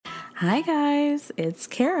Hi guys, it's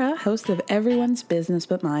Kara, host of Everyone's Business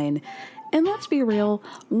But Mine. And let's be real,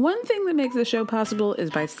 one thing that makes the show possible is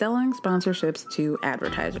by selling sponsorships to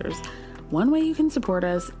advertisers. One way you can support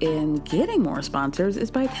us in getting more sponsors is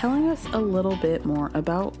by telling us a little bit more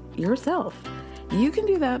about yourself. You can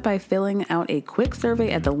do that by filling out a quick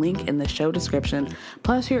survey at the link in the show description.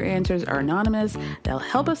 Plus, your answers are anonymous. They'll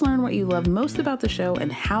help us learn what you love most about the show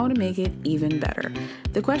and how to make it even better.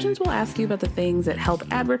 The questions will ask you about the things that help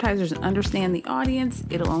advertisers understand the audience.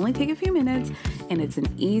 It'll only take a few minutes, and it's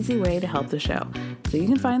an easy way to help the show. So you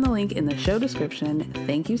can find the link in the show description.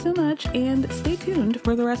 Thank you so much, and stay tuned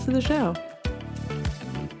for the rest of the show.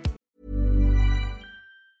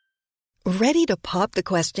 Ready to pop the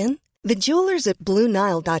question? The jewelers at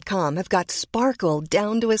BlueNile.com have got sparkle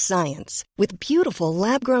down to a science with beautiful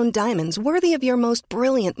lab-grown diamonds worthy of your most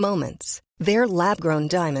brilliant moments. Their lab-grown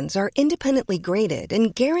diamonds are independently graded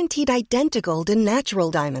and guaranteed identical to natural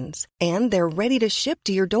diamonds, and they're ready to ship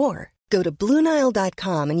to your door. Go to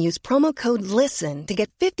BlueNile.com and use promo code LISTEN to get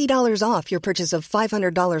 $50 off your purchase of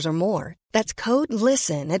 $500 or more. That's code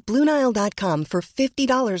LISTEN at BlueNile.com for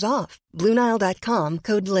 $50 off. BlueNile.com,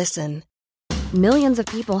 code LISTEN. Millions of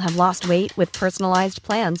people have lost weight with personalized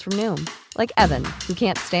plans from Noom. Like Evan, who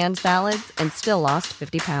can't stand salads and still lost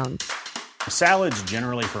 50 pounds. Salads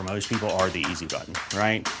generally for most people are the easy button,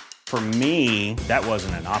 right? For me, that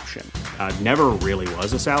wasn't an option. I never really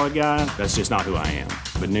was a salad guy. That's just not who I am.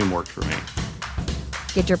 But Noom worked for me.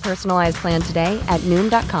 Get your personalized plan today at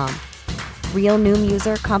Noom.com. Real Noom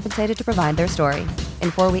user compensated to provide their story.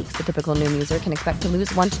 In 4 weeks, the typical Noom user can expect to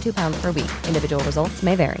lose 1 to 2 pounds per week. Individual results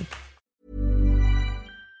may vary.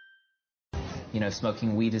 You know,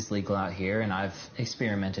 smoking weed is legal out here, and I've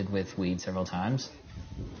experimented with weed several times.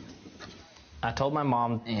 I told my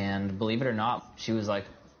mom, and believe it or not, she was like,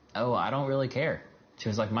 oh, I don't really care. She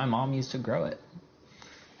was like, my mom used to grow it.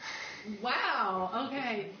 Wow,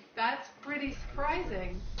 okay, that's pretty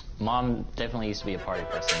surprising. Mom definitely used to be a party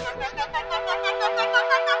person before she was.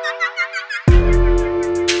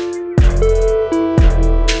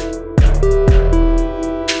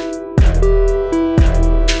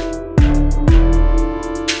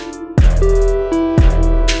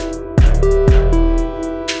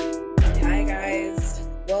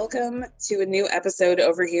 Welcome to a new episode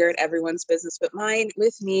over here at Everyone's Business But Mine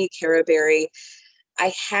with me, Kara Berry.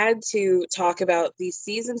 I had to talk about the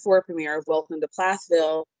season 4 premiere of Welcome to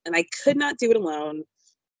Plathville, and I could not do it alone.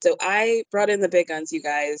 So I brought in the big guns, you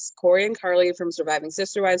guys. Corey and Carly from Surviving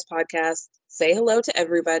Sister Wives podcast. Say hello to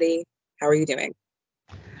everybody. How are you doing?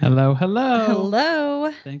 Hello.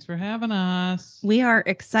 Hello. Thanks for having us. We are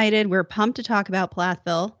excited. We're pumped to talk about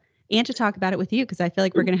Plathville and to talk about it with you because I feel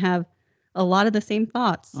like we're going to have a lot of the same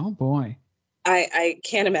thoughts. Oh, boy. I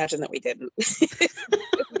can't imagine that we didn't.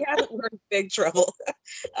 We haven't, we're in big trouble.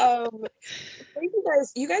 Thank you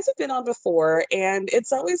guys. You guys have been on before, and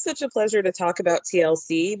it's always such a pleasure to talk about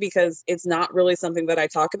TLC because it's not really something that I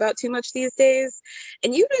talk about too much these days.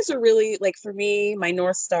 And you guys are really, like, for me, my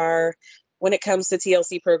North Star when it comes to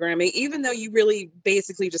TLC programming, even though you really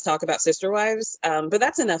basically just talk about Sister Wives. But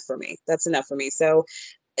that's enough for me. So,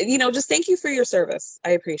 just thank you for your service.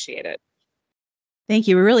 I appreciate it. Thank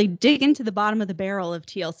you. We're really digging to the bottom of the barrel of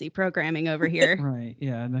TLC programming over here. Right.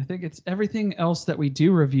 Yeah. And I think it's everything else that we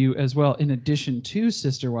do review as well, in addition to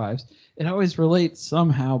Sister Wives. It always relates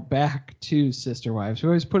somehow back to Sister Wives. We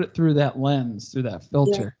always put it through that lens, through that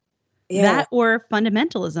filter. Yeah. That or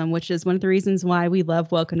fundamentalism, which is one of the reasons why we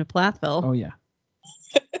love Welcome to Plathville. Oh, yeah.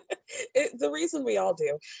 The reason we all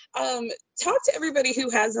do. Talk to everybody who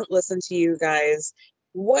hasn't listened to you guys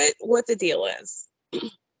what the deal is.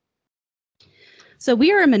 So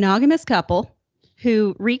we are a monogamous couple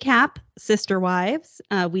who recap Sister Wives.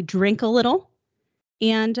 We drink a little,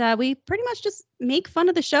 and we pretty much just make fun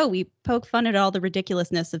of the show. We poke fun at all the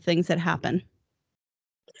ridiculousness of things that happen.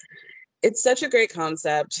 It's such a great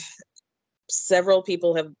concept. Several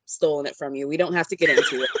people have stolen it from you. We don't have to get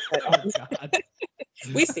into it. But,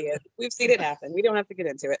 we see it. We've seen it happen. We don't have to get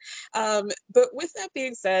into it. But with that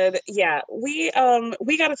being said, yeah, we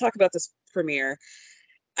got to talk about this premiere.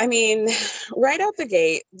 I mean, right out the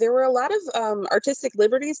gate, there were a lot of artistic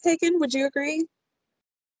liberties taken. Would you agree?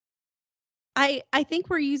 I think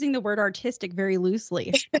we're using the word artistic very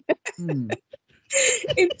loosely. In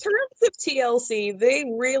terms of TLC, they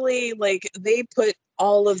really they put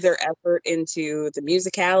all of their effort into the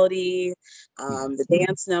musicality, the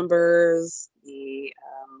dance numbers, the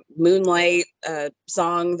Moonlight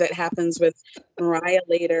song that happens with Mariah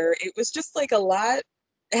later. It was just like a lot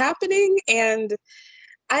happening, and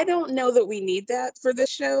I don't know that we need that for this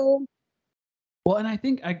show. Well, and I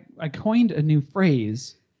think I coined a new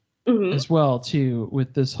phrase as well too,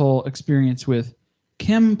 with this whole experience with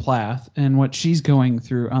Kim Plath and what she's going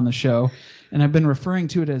through on the show. And I've been referring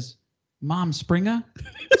to it as Mom Springa.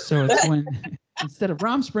 So it's when instead of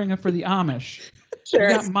Rom Springa for the Amish, Sure.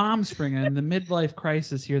 we got Mom Springa and the midlife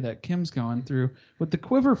crisis here that Kim's going through with the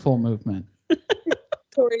Quiverful movement.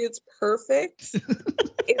 Tori, it's perfect.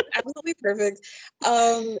 It's absolutely perfect.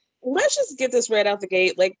 Let's just get this right out the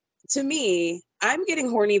gate. Like, to me, I'm getting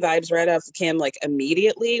horny vibes right off of Kim, like,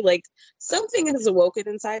 immediately. Like, something has awoken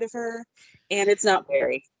inside of her, and it's not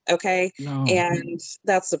Barry, okay? No. And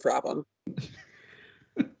that's the problem.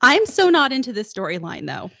 I'm so not into this storyline,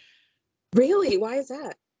 though. Really? Why is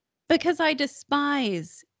that? Because I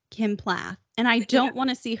despise Kim Plath, and I don't want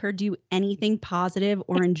to see her do anything positive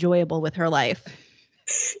or enjoyable with her life.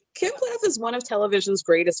 Kim Plath is one of television's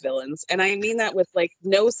greatest villains, and I mean that with like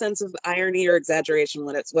no sense of irony or exaggeration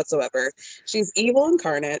when it's whatsoever. She's evil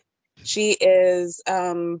incarnate. She is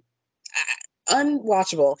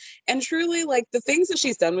unwatchable, and truly, like, the things that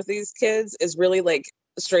she's done with these kids is really like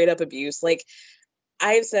straight up abuse. Like,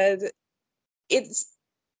 I've said, it's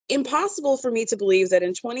impossible for me to believe that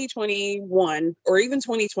in 2021 or even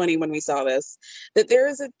 2020, when we saw this, that there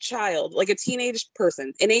is a child, like a teenage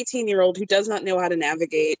person, an 18-year-old who does not know how to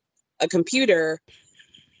navigate a computer.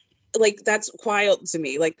 Like, that's wild to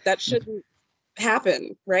me. Like, that shouldn't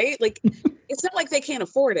happen, right? Like, it's not like they can't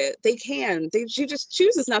afford it. They can. She just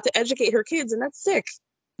chooses not to educate her kids, and that's sick.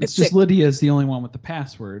 It's just sick. Lydia's the only one with the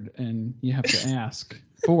password, and you have to ask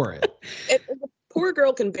for it. The poor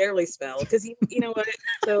girl can barely spell, because you know what?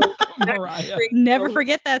 So Mariah. Never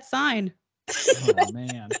forget that sign. Oh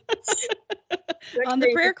man. On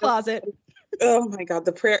the prayer closet. Oh my God,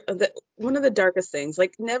 the prayer. One of the darkest things.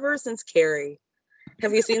 Like, never since Carrie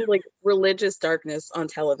have you seen like religious darkness on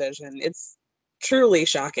television. It's truly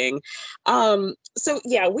shocking. So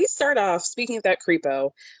yeah, we start off, speaking of that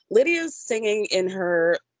creepo, Lydia's singing in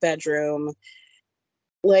her bedroom.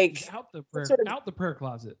 Like, out the prayer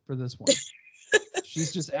closet for this one.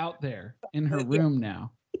 She's just out there in her room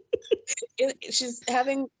now. She's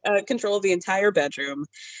having control of the entire bedroom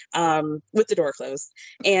with the door closed,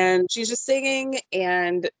 and she's just singing.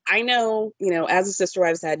 And I know, you know, as a Sister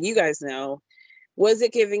Wives had, you guys know, was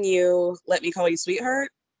it giving you "Let Me Call You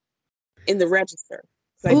Sweetheart" in the register?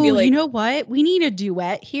 I feel like, you know what? We need a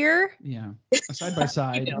duet here. Yeah, side by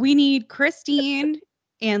side. We need Christine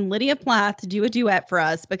and Lydia Plath to do a duet for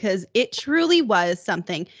us, because it truly was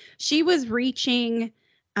something. She was reaching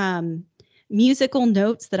musical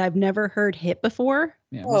notes that I've never heard hit before.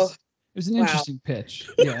 Yeah, it was an interesting pitch.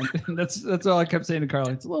 Yeah, that's all I kept saying to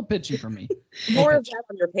Carly. It's a little pitchy for me. More of that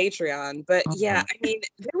on your Patreon. But yeah, I mean,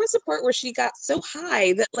 there was a part where she got so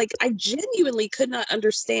high that, like, I genuinely could not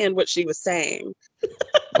understand what she was saying.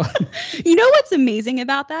 You know what's amazing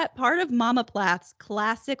about that? Part of Mama Plath's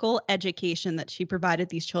classical education that she provided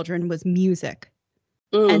these children was music.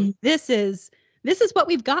 And this is what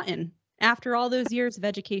we've gotten after all those years of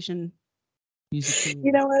education. Music.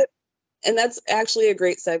 You know what? And that's actually a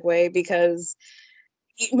great segue, because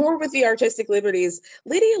more with the artistic liberties,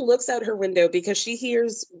 Lydia looks out her window because she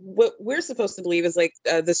hears what we're supposed to believe is like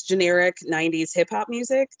this generic 90s hip hop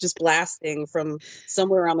music just blasting from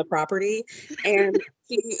somewhere on the property. And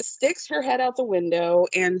she sticks her head out the window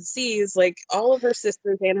and sees like all of her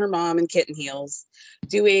sisters and her mom in kitten heels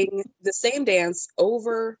doing the same dance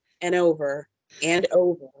over and over and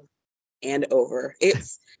over and over.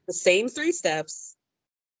 It's the same 3 steps.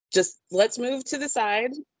 Just let's move to the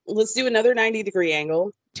side. Let's do another 90-degree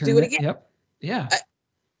angle. Do it again. Yep. Yeah.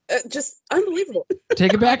 Just unbelievable.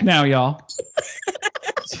 Take it back now, y'all.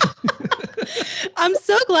 I'm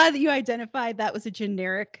so glad that you identified that was a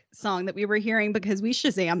generic song that we were hearing, because we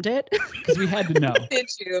Shazammed it. Because we had to know. Did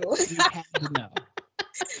you? We had to know.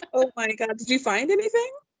 Oh my God. Did you find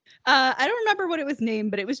anything? I don't remember what it was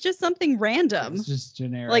named, but it was just something random. It's just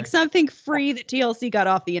generic. Like something free that TLC got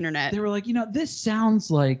off the internet. They were like, you know, this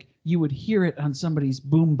sounds like you would hear it on somebody's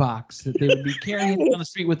boombox, that they would be carrying it down the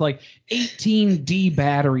street with like 18 D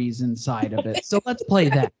batteries inside of it. So let's play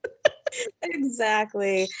that.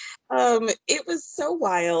 Exactly. It was so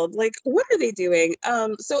wild. Like, what are they doing?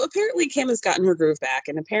 So apparently Kim has gotten her groove back,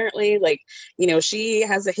 and apparently, like, you know, she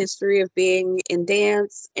has a history of being in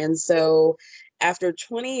dance. And so after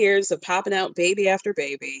 20 years of popping out baby after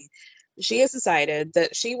baby, she has decided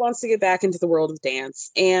that she wants to get back into the world of dance.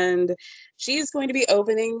 And she is going to be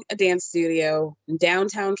opening a dance studio in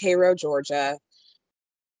downtown Cairo, Georgia.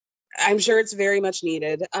 I'm sure it's very much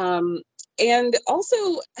needed. And also,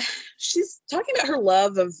 she's talking about her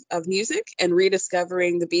love of music and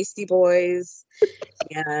rediscovering the Beastie Boys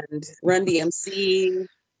and Run DMC.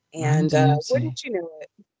 And wouldn't you know it,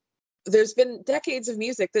 there's been decades of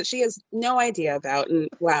music that she has no idea about. And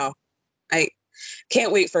wow, I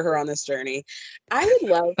can't wait for her on this journey. I would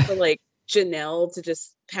love for like Janelle to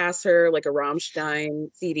just pass her like a Rammstein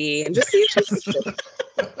CD and just see if she's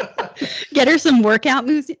Get her some workout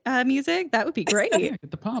music. That would be great. Yeah,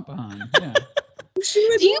 get the pump on. Yeah. she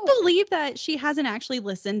would Do you love. believe that she hasn't actually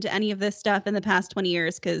listened to any of this stuff in the past 20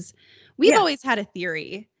 years? Because we've Yeah. always had a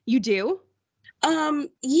theory. You do?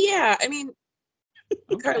 Yeah, I mean,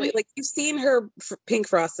 Carly, like you've seen her pink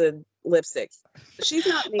frosted lipstick. She's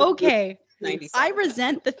not made Okay. 90s. I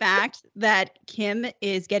resent the fact that Kim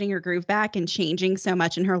is getting her groove back and changing so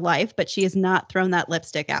much in her life, but she has not thrown that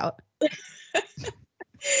lipstick out. I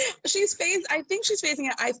think she's phasing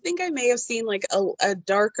it. I think I may have seen like a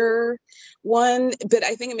darker one, but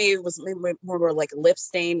I think it was more like lip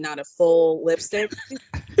stain, not a full lipstick.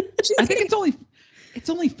 I think it's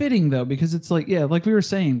only fitting though, because it's like, yeah, like we were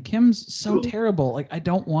saying, Kim's so terrible. Like I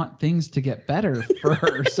don't want things to get better for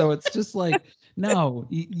her. So it's just like, no,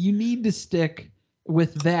 you need to stick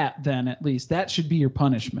with that then, at least. That should be your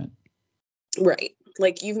punishment. Right.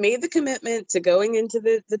 Like you've made the commitment to going into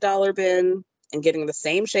the dollar bin and getting the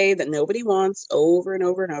same shade that nobody wants over and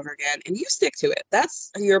over and over again. And you stick to it. That's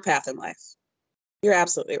your path in life. You're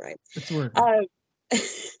absolutely right. It's working. Then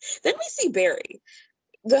we see Barry,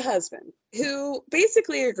 the husband, who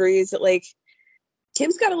basically agrees that like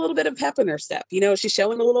Kim's got a little bit of pep in her step. You know, she's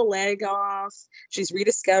showing a little leg off. She's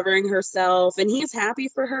rediscovering herself, and he's happy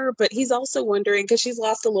for her, but he's also wondering, because she's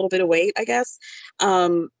lost a little bit of weight, I guess,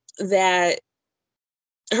 that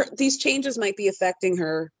these changes might be affecting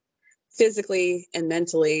her physically and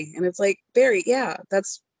mentally. And it's like, Barry, yeah,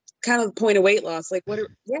 that's kind of the point of weight loss. Like,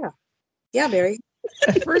 yeah, Barry.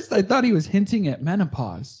 At first, I thought he was hinting at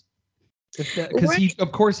menopause. Because Right.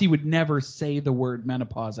 of course, he would never say the word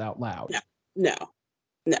menopause out loud. No.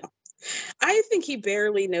 I think he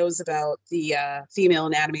barely knows about the female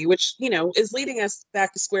anatomy, which, you know, is leading us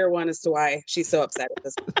back to square one as to why she's so upset at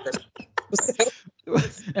this person.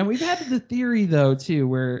 And we've had the theory, though, too,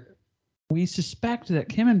 where we suspect that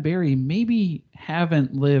Kim and Barry maybe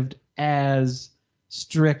haven't lived as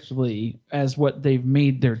strictly as what they've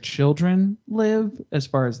made their children live, as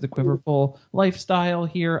far as the Quiverful lifestyle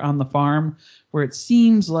here on the farm, where it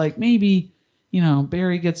seems like maybe, you know,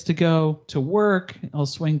 Barry gets to go to work. He'll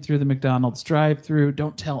swing through the McDonald's drive-through.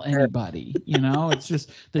 Don't tell anybody, you know? It's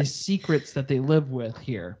just the secrets that they live with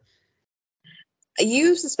here.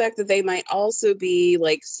 You suspect that they might also be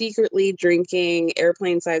like secretly drinking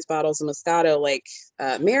airplane-sized bottles of Moscato, like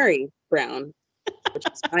Mary Brown, which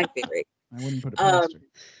is my theory. I wouldn't put it past her.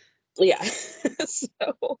 Yeah.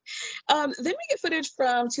 So then we get footage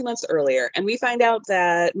from 2 months earlier, and we find out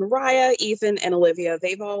that Mariah, Ethan, and Olivia,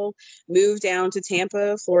 they've all moved down to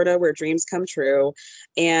Tampa, Florida, where dreams come true.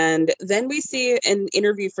 And then we see an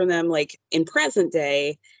interview from them like in present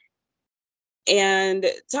day, and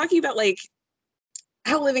talking about like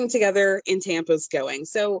how living together in Tampa is going.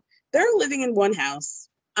 So they're living in one house.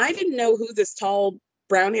 I didn't know who this tall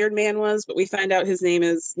brown-haired man was, but we find out his name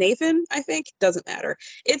is Nathan, I think. Doesn't matter.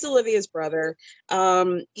 It's Olivia's brother.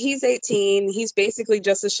 He's 18. He's basically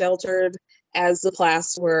just as sheltered as the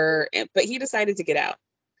Plaths were, but he decided to get out.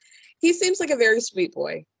 He seems like a very sweet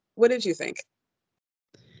boy. What did you think?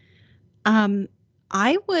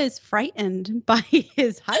 I was frightened by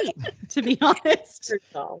his height, to be honest.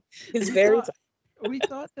 He's very tall. We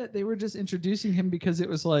thought that they were just introducing him because it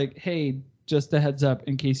was like, hey, just a heads up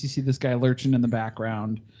in case you see this guy lurching in the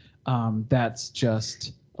background. That's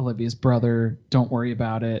just Olivia's brother. Don't worry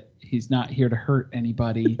about it. He's not here to hurt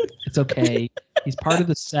anybody. It's okay. He's part of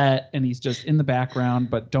the set and he's just in the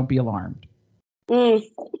background, but don't be alarmed. I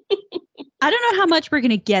don't know how much we're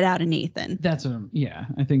going to get out of Nathan. That's yeah.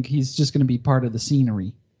 I think he's just going to be part of the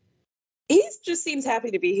scenery. He just seems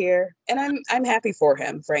happy to be here, and I'm happy for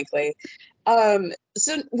him, frankly.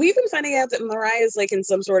 So we've been finding out that Mariah is like in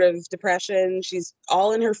some sort of depression. She's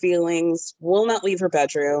all in her feelings, will not leave her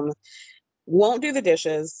bedroom, won't do the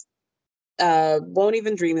dishes, won't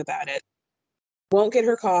even dream about it, won't get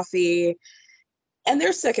her coffee, and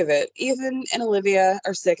they're sick of it. Ethan and Olivia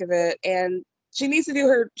are sick of it, and she needs to do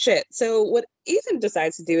her shit. So what Ethan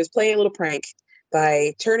decides to do is play a little prank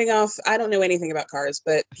by turning off, I don't know anything about cars,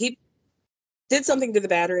 but he did something to the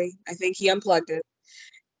battery. I think he unplugged it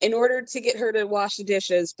in order to get her to wash the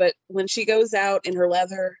dishes. But when she goes out in her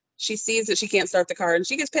leather, she sees that she can't start the car and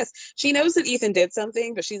she gets pissed. She knows that Ethan did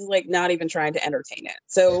something, but she's like not even trying to entertain it.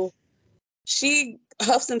 So she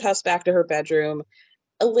huffs and puffs back to her bedroom.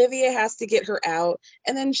 Olivia has to get her out.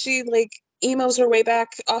 And then she like emos her way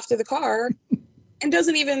back off to the car and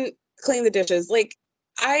doesn't even clean the dishes. Like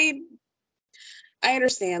I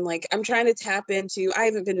understand. Like, I'm trying to tap into, I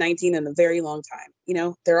haven't been 19 in a very long time. You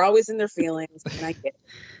know, they're always in their feelings, and I get it.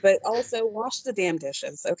 But also, wash the damn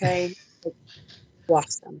dishes, okay? Like,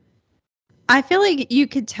 wash them. I feel like you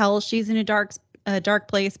could tell she's in a dark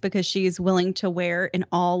place because she's willing to wear an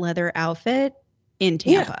all leather outfit in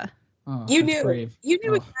Tampa. Oh, You that's knew. brave. You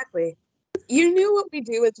knew Oh. exactly. You knew what we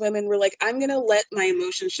do as women. We're like, I'm going to let my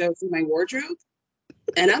emotions show through my wardrobe,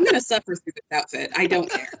 and I'm going to suffer through this outfit. I don't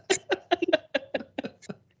care.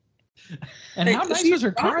 And Like, how nice she's was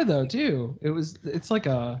her car wrong. though too? It's like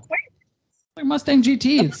a Mustang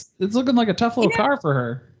GT. It's looking like a tough little car for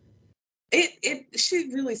her. She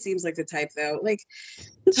really seems like the type, though. Like,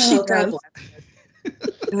 She God does. bless her.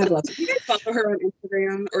 God bless her. You guys follow her on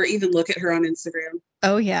Instagram or even look at her on Instagram?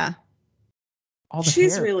 Oh yeah. All the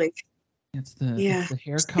She's hair. really, It's the Yeah. it's the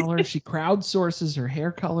hair color. She crowdsources her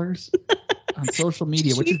hair colors on social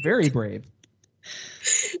media, which is very brave.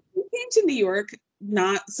 she came to New York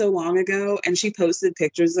not so long ago, and she posted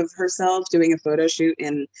pictures of herself doing a photo shoot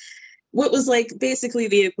in what was like basically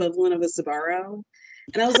the equivalent of a Sbarro.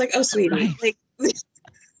 And I was like, oh, sweetie, Nice. like,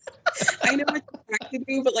 I know what you're trying to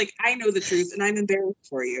do, but like, I know the truth, and I'm embarrassed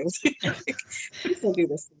for you. Like, please don't do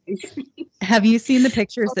this to me. Have you seen the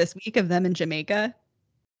pictures this week of them in Jamaica?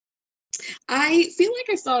 I feel like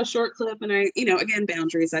I saw a short clip, and I, again,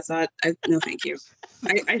 boundaries. I thought, no, thank you.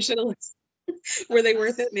 I should have looked. Were they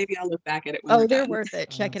worth it? Maybe I'll look back at it when Oh, we're they're done. worth it.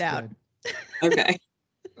 Check it out. Good. Okay.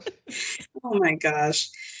 Oh my gosh.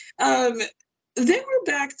 Then we're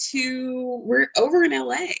back to, we're over in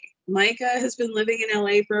LA. Micah has been living in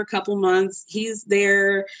LA for a couple months. He's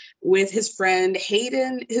there with his friend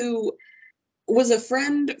Hayden, who was a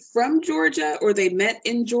friend from Georgia, or they met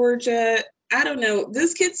in Georgia. I don't know.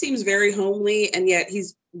 This kid seems very homely, and yet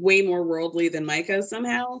he's way more worldly than Micah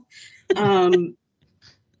somehow.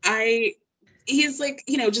 He's like,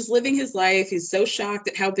 just living his life. He's so shocked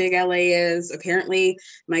at how big LA is. Apparently,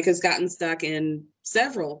 Micah's gotten stuck in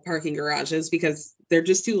several parking garages because they're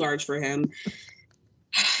just too large for him.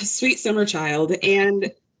 Sweet summer child.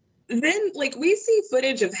 And then, like, we see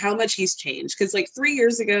footage of how much he's changed. Because, like, 3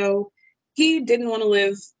 years ago, he didn't want to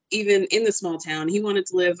live even in the small town. He wanted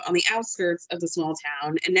to live on the outskirts of the small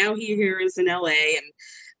town. And now he here is in LA, and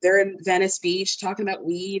they're in Venice Beach talking about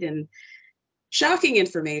weed and shocking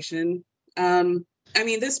information. I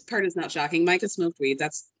mean, this part is not shocking. Micah smoked weed.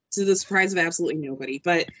 That's to the surprise of absolutely nobody.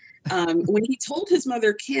 But when he told his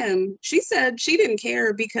mother, Kim, she said she didn't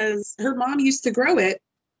care because her mom used to grow it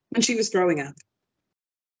when she was growing up.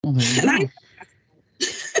 Well, there you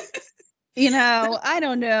And go. I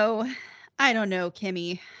don't know.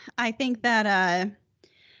 Kimmy. I think that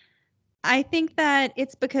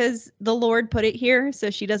it's because the Lord put it here, so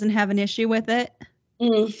she doesn't have an issue with it.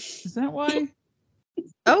 Is that why?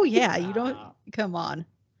 Oh yeah, you don't. Come on,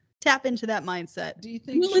 tap into that mindset. Do you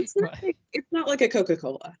think? well, it's not like a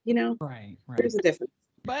Coca-Cola, Right. There's a difference.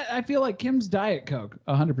 But I feel like Kim's Diet Coke,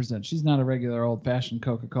 100%. She's not a regular old-fashioned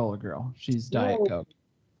Coca-Cola girl. She's Diet No. Coke.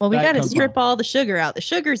 Well, we Diet got to Coke. strip all the sugar out. The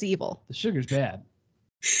sugar's evil. The sugar's bad.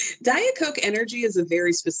 Diet Coke energy is a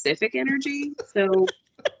very specific energy. So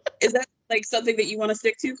is that like something that you want to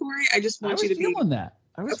stick to, Corey? I just I want was you to be feeling that.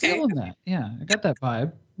 I was Okay. feeling that. Yeah, I got that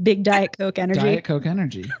vibe. Big Diet Coke energy. Diet Coke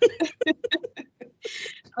energy.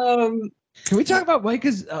 Can we talk about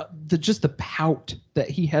Micah's the pout that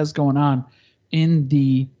he has going on in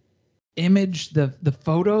the image, the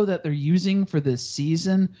photo that they're using for this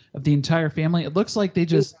season of the entire family? It looks like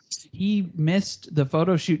he missed the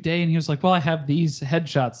photo shoot day, and he was like, well, I have these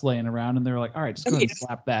headshots laying around, and they're like, all right, just go ahead and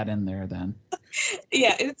slap that in there then.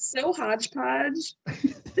 Yeah, it's so hodgepodge.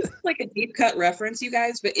 This is like a deep cut reference, you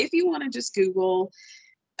guys, but if you want to just Google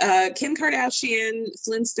Kim Kardashian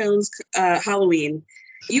Flintstones Halloween,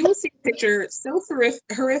 you will see a picture so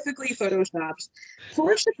horrifically photoshopped.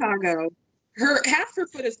 Poor Chicago. Half her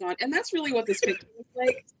foot is gone, and that's really what this picture looks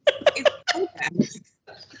like. It's so bad.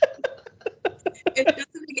 It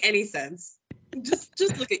doesn't make any sense.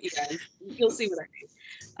 Just look at you guys. You'll see what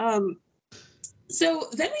I mean. So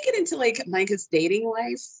then we get into like Micah's dating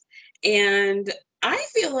life, and I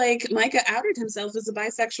feel like Micah outed himself as a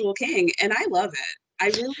bisexual king, and I love it. I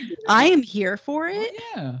really do. I am here for it.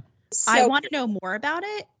 Yeah. I So- want to know more about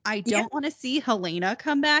it. I don't want to see Helena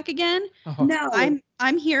come back again. Oh, No,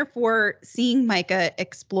 I'm here for seeing Micah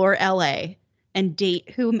explore LA and date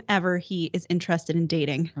whomever he is interested in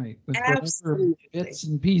dating. right. With whatever Absolutely. bits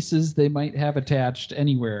and pieces they might have attached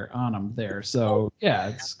anywhere on them there. So yeah,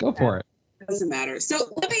 let's go for it. doesn't matter. So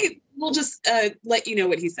we'll just let you know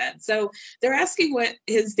what he said. So they're asking what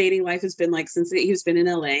his dating life has been like since he's been in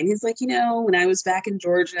LA. And he's like, when I was back in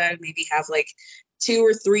Georgia, I'd maybe have like 200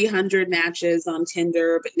 or 300 matches on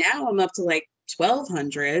Tinder, but now I'm up to like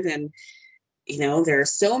 1200, and there are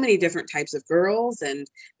so many different types of girls, and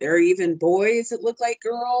there are even boys that look like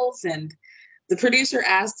girls. And the producer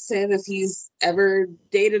asks him if he's ever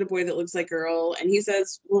dated a boy that looks like a girl, and he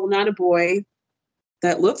says, well, not a boy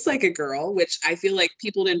that looks like a girl, which I feel like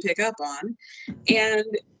people didn't pick up on. And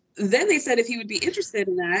then they said if he would be interested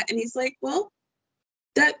in that, and he's like, well,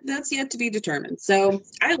 that's yet to be determined. So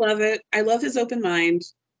I love it. I love his open mind.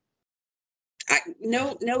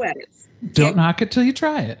 No edits. Don't knock it till you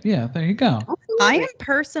try it. Yeah, there you go. Absolutely. I am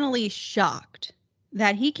personally shocked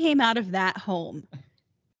that he came out of that home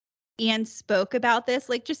and spoke about this,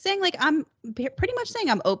 like just saying, like, I'm pretty much saying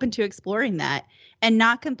I'm open to exploring that and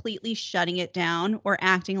not completely shutting it down or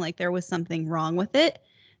acting like there was something wrong with it.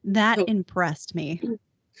 That impressed me.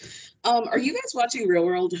 Are you guys watching Real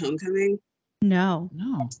World Homecoming? No.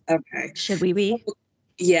 Okay. Should we be?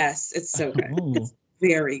 Yes, it's so good. It's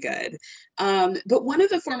very good. But one of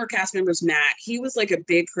the former cast members, Matt, he was like a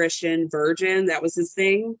big Christian virgin. That was his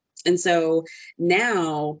thing. And so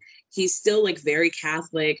now he's still like very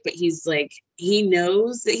Catholic, but he's like, he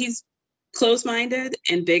knows that he's close-minded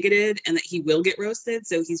and bigoted and that he will get roasted.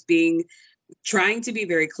 So he's trying to be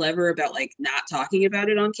very clever about like not talking about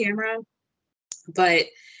it on camera. But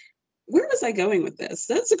where was I going with this?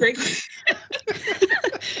 That's a great question.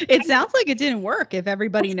 It sounds like it didn't work if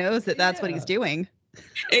everybody knows that that's what he's doing.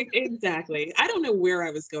 Exactly. I don't know where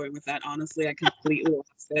I was going with that. Honestly, I completely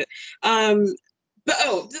lost it. But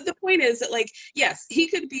the point is that, like, yes, he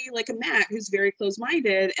could be like a Matt who's very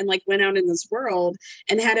close-minded and like went out in this world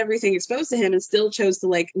and had everything exposed to him and still chose to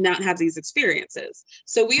like not have these experiences.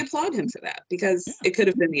 So we applaud him for that because it could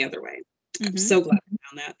have been the other way. Mm-hmm. I'm so glad I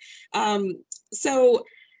found that. So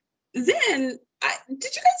then,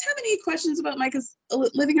 did you guys have any questions about Micah's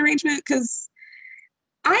living arrangement? Because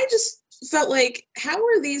I just felt like, how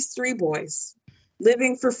are these three boys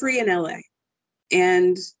living for free in LA?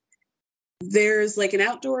 And there's like an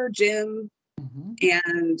outdoor gym,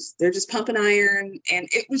 and they're just pumping iron, and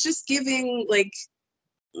it was just giving like,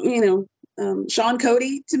 Sean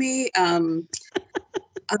Cody to me.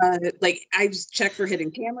 Like I just checked for hidden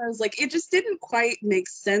cameras. Like it just didn't quite make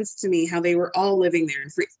sense to me how they were all living there.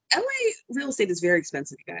 And free. LA real estate is very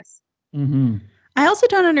expensive, you guys. Mm-hmm. I also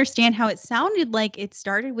don't understand how it sounded like it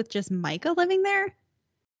started with just Micah living there.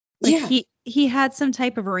 Like he had some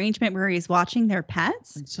type of arrangement where he's watching their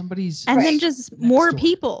pets. And then just more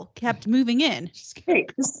people kept moving in. Hey,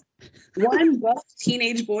 just one buff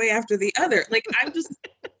teenage boy after the other. Like I'm just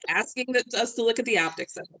asking us to look at the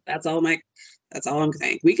optics of it. That's all I'm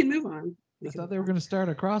saying. We can move on. I thought they were going to start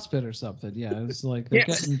a CrossFit or something. Yeah, it was like they're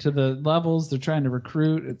getting to the levels. They're trying to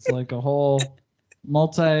recruit. It's like a whole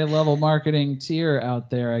multi-level marketing tier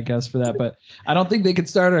out there, I guess, for that. But I don't think they could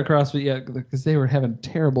start a CrossFit yet because they were having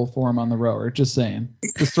terrible form on the rower. Just saying.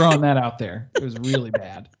 Just throwing that out there. It was really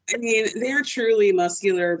bad. I mean, they're truly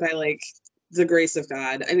muscular by like the grace of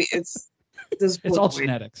God. I mean, it's all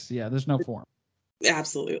genetics. Yeah, there's no form.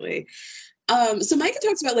 Absolutely. So Micah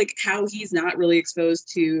talks about like how he's not really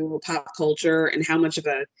exposed to pop culture and how much of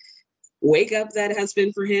a wake up that has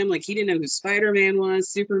been for him. Like he didn't know who Spider-Man was,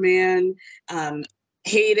 Superman.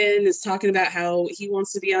 Hayden is talking about how he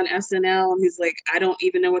wants to be on SNL, and he's like, I don't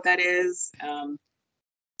even know what that is.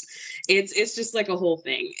 It's just like a whole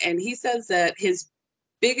thing. And he says that his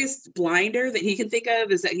biggest blinder that he can think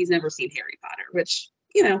of is that he's never seen Harry Potter, which,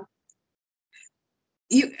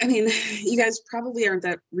 you guys probably aren't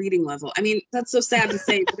that reading level. I mean, that's so sad to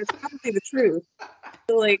say, but it's probably the truth.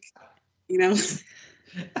 So like,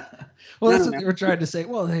 Well, that's what they were trying to say.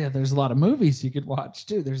 Well, yeah, there's a lot of movies you could watch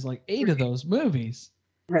too. There's like 8 of those movies.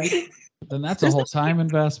 Right. Then that's a whole time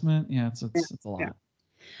investment. Yeah, it's a lot.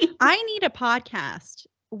 Yeah. I need a podcast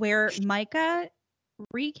where Micah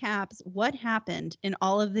recaps what happened in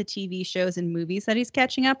all of the TV shows and movies that he's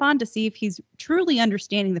catching up on to see if he's truly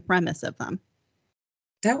understanding the premise of them.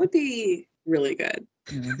 That would be really good.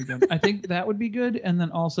 Yeah, that'd be good. I think that would be good. And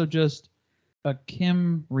then also just a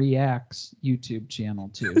Kim Reacts YouTube channel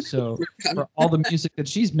too. So for all the music that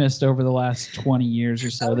she's missed over the last 20 years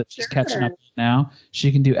or so that she's catching up now,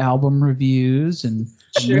 she can do album reviews and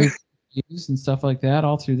movie reviews and stuff like that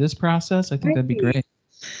all through this process. I think that'd be great.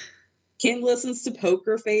 Kim listens to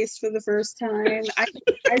Poker Face for the first time.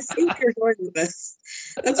 I see where you're going with this.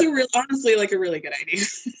 That's honestly like a really good idea.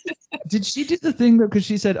 Did she do the thing though? Because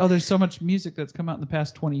she said, "Oh, there's so much music that's come out in the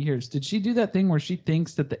past 20 years." Did she do that thing where she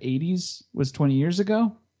thinks that the 80s was 20 years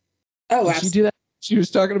ago? Oh, did she do that? She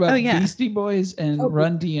was talking about yeah. Beastie Boys and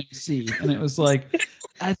Run DMC, and it was like,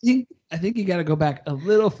 I think you got to go back a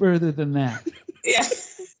little further than that. Yeah.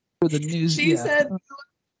 For the news. She said,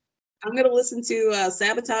 I'm going to listen to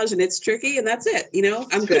Sabotage and It's Tricky, and that's it.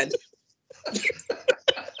 I'm good.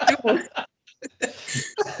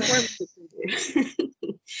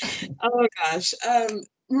 Oh gosh.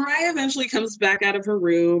 Mariah eventually comes back out of her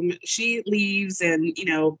room. She leaves, and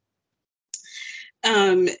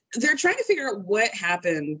they're trying to figure out what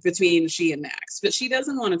happened between she and Max, but she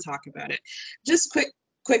doesn't want to talk about it. Just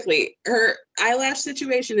quickly, her eyelash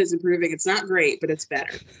situation is improving. It's not great, but it's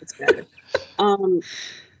better. It's better.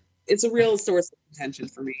 It's a real source of contention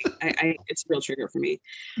for me. It's a real trigger for me.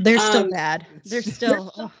 They're still bad. They're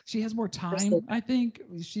still. She has more time. I think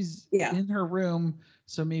she's in her room,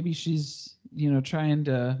 so maybe she's trying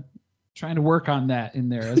to work on that in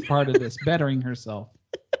there as part of this, bettering herself.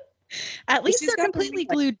 At least they're completely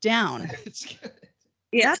glued down.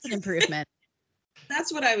 Yeah. That's an improvement.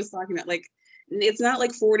 That's what I was talking about. Like, it's not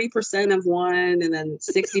like 40% of one and then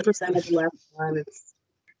 60% of the left one. It's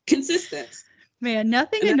consistent. Man,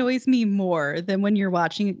 nothing annoys me more than when you're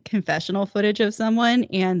watching confessional footage of someone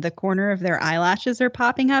and the corner of their eyelashes are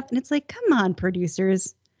popping up. And it's like, come on,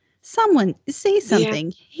 producers. Someone say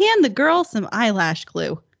something. Yeah. Hand the girl some eyelash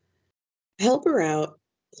glue. Help her out,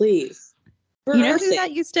 please. You know who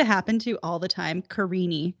that used to happen to all the time?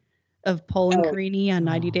 Karini of Poland Karini on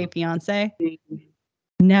 90 Day Fiance.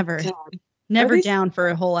 Never down for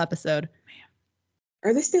a whole episode.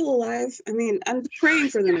 Are they still alive? I mean, I'm praying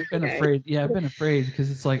for them. I've been afraid because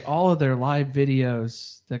it's like all of their live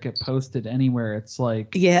videos that get posted anywhere. It's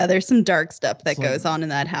like, there's some dark stuff that goes on in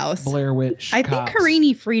that house. Blair Witch. I think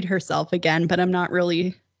Karini freed herself again, but I'm not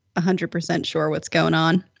really 100% sure what's going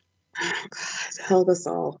on. Oh God, help us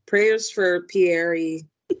all. Prayers for Pierre.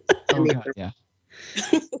 Oh God, yeah.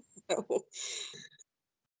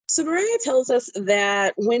 So Mariah tells us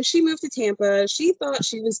that when she moved to Tampa, she thought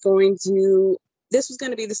this was going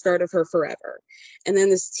to be the start of her forever. And then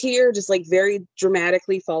this tear just like very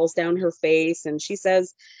dramatically falls down her face. And she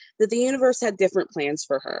says that the universe had different plans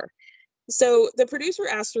for her. So the producer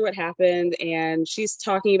asked her what happened. And she's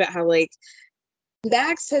talking about how like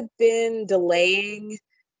Max had been delaying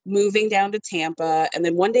moving down to Tampa. And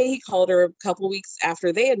then one day he called her a couple weeks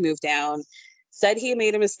after they had moved down, said he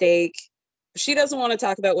made a mistake. She doesn't want to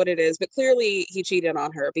talk about what it is, but clearly he cheated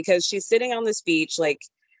on her because she's sitting on this beach, like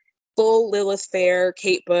full Lilith Fair,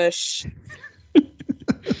 Kate Bush.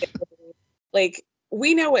 Like,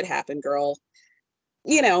 we know what happened, girl.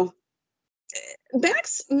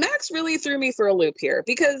 Max really threw me for a loop here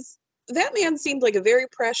because that man seemed like a very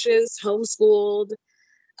precious, homeschooled,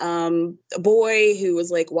 a boy who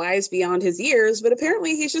was like wise beyond his years, but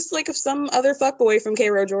apparently he's just like some other fuckboy from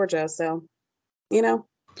Cairo, Georgia. So,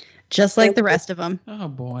 just like the rest of them. Oh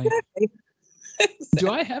boy. Do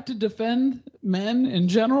I have to defend men in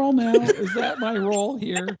general now? Is that my role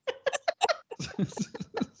here?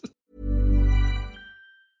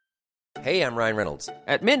 Hey, I'm Ryan Reynolds.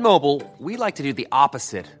 At Mint Mobile, we like to do the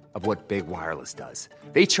opposite of what Big Wireless does.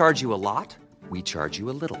 They charge you a lot. We charge you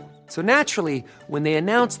a little. So naturally, when they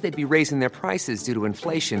announced they'd be raising their prices due to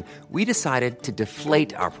inflation, we decided to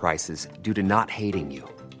deflate our prices due to not hating you.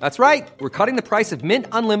 That's right. We're cutting the price of Mint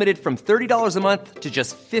Unlimited from $30 a month to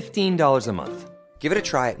just $15 a month. Give it a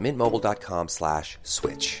try at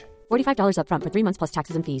mintmobile.com/switch. $45 up front for 3 months plus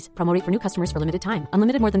taxes and fees. Promo rate for new customers for limited time.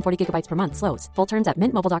 Unlimited more than 40 gigabytes per month. Slows full terms at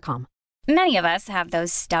mintmobile.com. Many of us have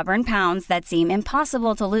those stubborn pounds that seem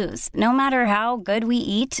impossible to lose, no matter how good we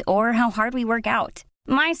eat or how hard we work out.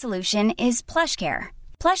 My solution is PlushCare.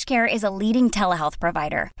 PlushCare is a leading telehealth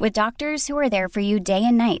provider with doctors who are there for you day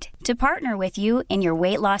and night to partner with you in your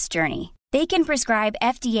weight loss journey. They can prescribe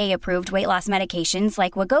FDA-approved weight loss medications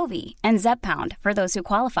like Wegovy and Zepbound for those who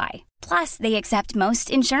qualify. Plus, they accept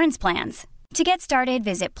most insurance plans. To get started,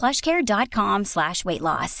 visit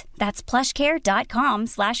plushcare.com/weightloss. That's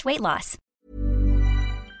plushcare.com/weightloss.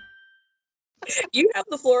 You have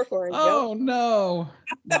the floor for it. Oh no.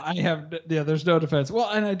 There's no defense. Well,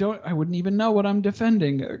 and I wouldn't even know what I'm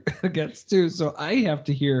defending against too. So I have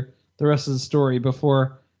to hear the rest of the story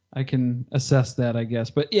before I can assess that, I guess.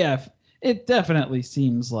 But yeah, it definitely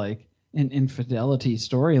seems like an infidelity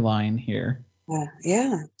storyline here.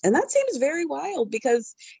 Yeah. And that seems very wild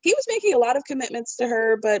because he was making a lot of commitments to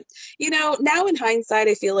her. But, now in hindsight,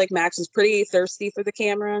 I feel like Max was pretty thirsty for the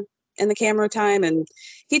camera and the camera time, and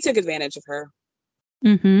he took advantage of her.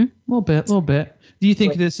 Mm-hmm. A little bit. Do you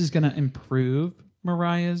think this is going to improve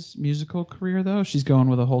Mariah's musical career, though? She's going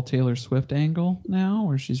with a whole Taylor Swift angle now,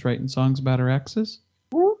 where she's writing songs about her exes?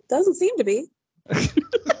 Well, doesn't seem to be.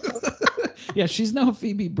 Yeah, she's no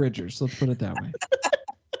Phoebe Bridgers. Let's put it that way.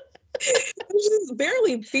 She's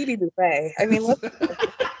barely Phoebe Buffay. I mean,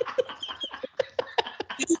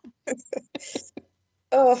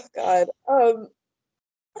 oh God.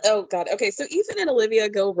 Oh God. Okay, so Ethan and Olivia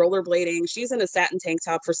go rollerblading. She's in a satin tank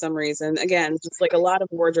top for some reason. Again, just like a lot of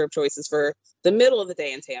wardrobe choices for the middle of the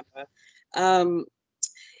day in Tampa. Um,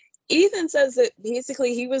 Ethan says that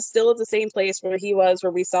basically he was still at the same place where he was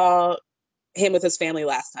where we saw him with his family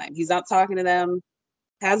last time. He's not talking to them,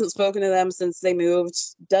 hasn't spoken to them since they moved,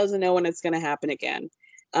 doesn't know when it's going to happen again.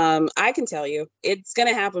 I can tell you it's going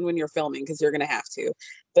to happen when you're filming because you're going to have to.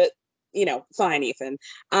 But, fine, Ethan.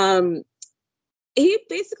 He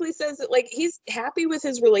basically says that like he's happy with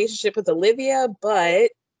his relationship with Olivia,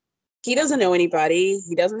 but he doesn't know anybody.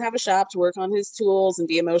 He doesn't have a shop to work on his tools and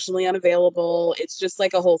be emotionally unavailable. It's just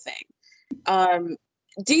like a whole thing. How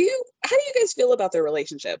do you guys feel about their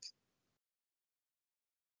relationship?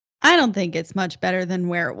 I don't think it's much better than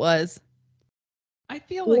where it was. I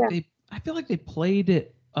feel like they played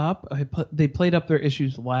it up. They played up their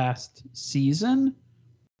issues last season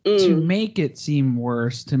to make it seem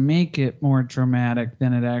worse, to make it more dramatic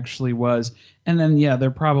than it actually was. And then, they're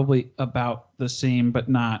probably about the same, but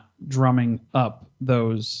not drumming up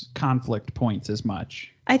those conflict points as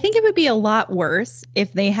much. I think it would be a lot worse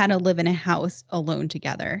if they had to live in a house alone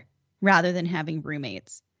together rather than having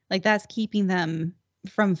roommates. Like that's keeping them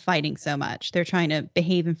from fighting so much. They're trying to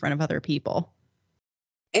behave in front of other people.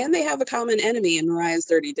 And they have a common enemy in Mariah's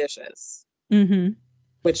dirty dishes,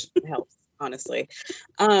 which helps. Honestly,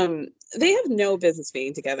 they have no business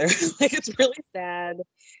being together. Like it's really sad.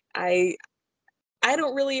 I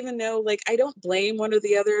don't really even know. Like I don't blame one or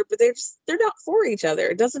the other, but they're not for each other.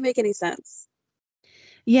 It doesn't make any sense.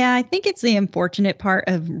 Yeah, I think it's the unfortunate part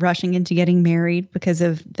of rushing into getting married because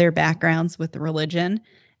of their backgrounds with the religion,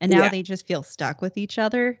 and now they just feel stuck with each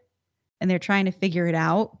other, and they're trying to figure it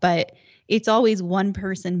out. But it's always one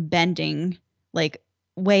person bending like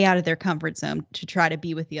way out of their comfort zone to try to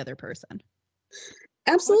be with the other person.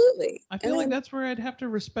 Absolutely. I feel like that's where I'd have to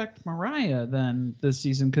respect Mariah then this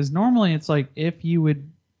season, because normally it's like if you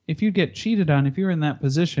get cheated on, if you were in that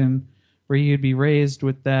position where you'd be raised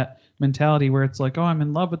with that mentality where it's like, oh, I'm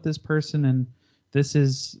in love with this person and this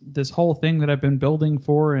is this whole thing that I've been building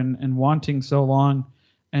for and wanting so long,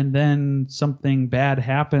 and then something bad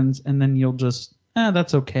happens and then you'll just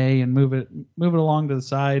that's okay and move it along to the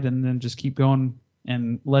side and then just keep going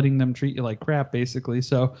and letting them treat you like crap, basically.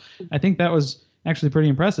 So I think that was actually pretty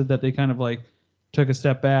impressive that they kind of like took a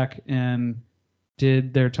step back and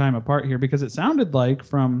did their time apart here, because it sounded like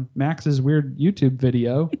from Max's weird YouTube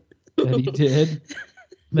video that he did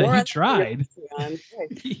that he tried.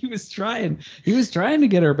 He was trying to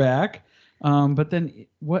get her back. But then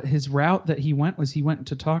what his route that he went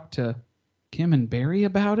to talk to Kim and Barry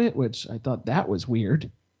about it, which I thought that was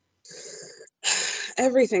weird.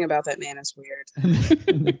 Everything about that man is weird.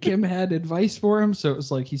 And Kim had advice for him, so it was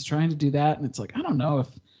like he's trying to do that, and it's like I don't know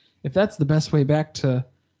if that's the best way back to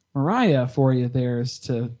Mariah for you. There is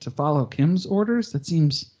to follow Kim's orders. That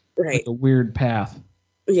seems like a weird path.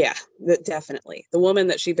 Yeah, definitely. The woman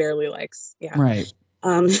that she barely likes. Yeah. Right.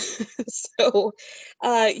 So,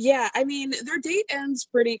 I mean, their date ends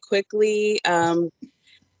pretty quickly.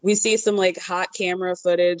 We see some like hot camera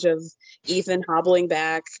footage of Ethan hobbling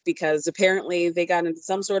back because apparently they got into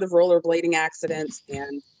some sort of rollerblading accident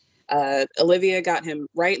and Olivia got him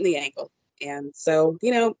right in the ankle. And so,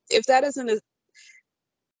 if that isn't a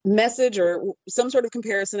message or some sort of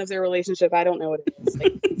comparison of their relationship, I don't know what it is.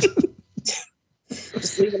 Like,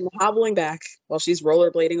 just leaving him hobbling back while she's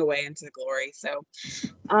rollerblading away into glory. So,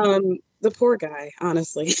 the poor guy,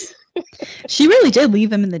 honestly. She really did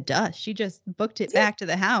leave him in the dust. She just booked it back to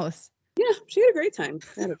the house. Yeah, she had a great time.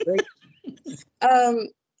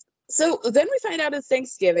 So then we find out it's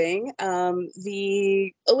Thanksgiving.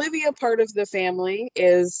 The Olivia part of the family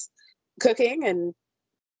is cooking and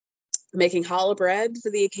making challah bread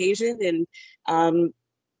for the occasion. And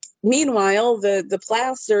meanwhile, the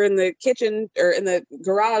Plaths are in the kitchen or in the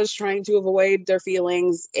garage trying to avoid their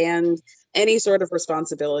feelings and any sort of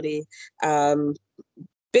responsibility.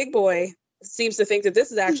 Big Boy seems to think that this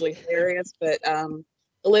is actually hilarious, but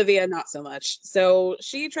Olivia, not so much. So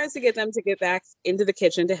she tries to get them to get back into the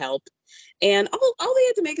kitchen to help. And all they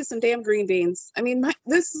had to make is some damn green beans. I mean,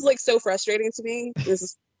 this is like so frustrating to me. This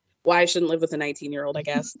is why I shouldn't live with a 19-year-old, I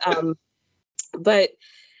guess. But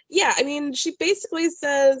yeah, I mean, she basically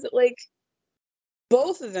says like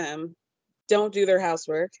both of them don't do their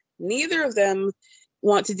housework. Neither of them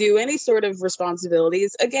want to do any sort of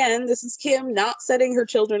responsibilities. Again, this is Kim not setting her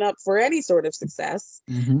children up for any sort of success.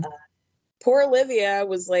 Poor Olivia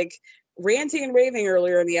was like ranting and raving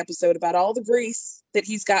earlier in the episode about all the grease that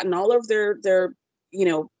he's gotten all over their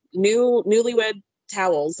newlywed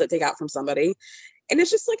towels that they got from somebody. And it's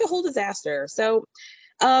just like a whole disaster. So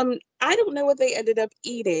I don't know what they ended up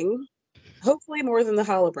eating, Hopefully more than the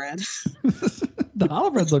challah bread. The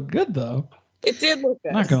challah bread looked good, though. It did look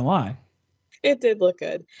good. Not gonna lie. It did look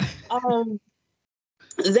good.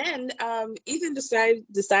 Then Ethan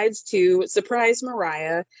decides to surprise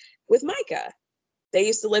Mariah with Micah. They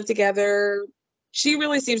used to live together. She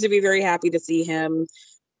really seems to be very happy to see him.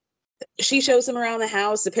 She shows him around the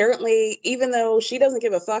house. Apparently, even though she doesn't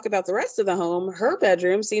give a fuck about the rest of the home, her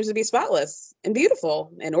bedroom seems to be spotless and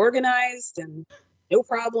beautiful and organized and no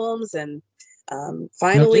problems. And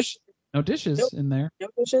finally, no dishes in there. No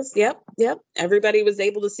dishes. Yep. Everybody was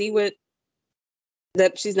able to see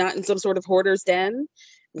that she's not in some sort of hoarder's den.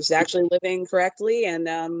 She's actually living correctly. And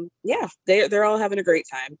they're all having a great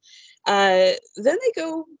time. Then they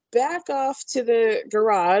go back off to the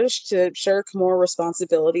garage to shirk more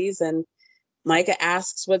responsibilities. And Micah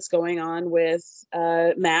asks what's going on with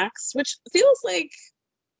Max, which feels like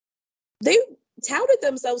they touted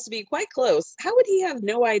themselves to be quite close. How would he have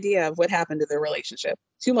no idea of what happened to their relationship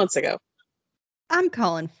 2 months ago? I'm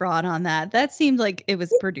calling fraud on that. That seemed like it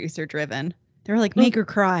was producer driven. They were like, make her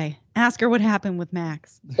cry. Ask her what happened with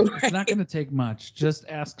Max. It's not going to take much. Just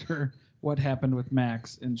ask her what happened with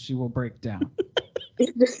Max and she will break down.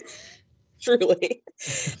 Truly.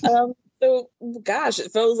 So, gosh,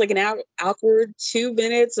 it feels like an awkward 2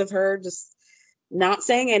 minutes of her just not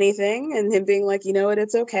saying anything and him being like, you know what,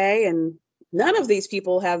 it's okay. And none of these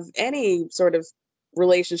people have any sort of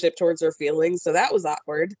relationship towards her feelings. So that was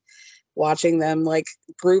awkward. Watching them like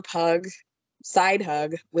group hug, side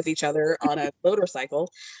hug with each other on a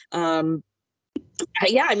motorcycle. I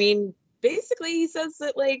mean, basically he says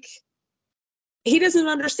that like he doesn't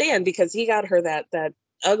understand because he got her that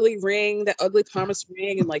ugly ring, that ugly promise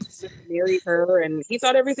ring, and like married her, and he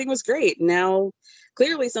thought everything was great. Now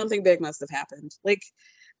clearly something big must have happened. Like,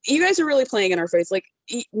 you guys are really playing in our face. Like,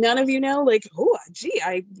 none of you know, like, oh gee,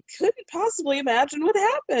 I couldn't possibly imagine what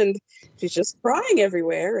happened. She's just crying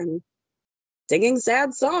everywhere and singing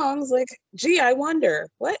sad songs. Like, gee, I wonder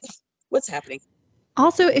what's happening.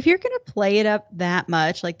 Also, if you're going to play it up that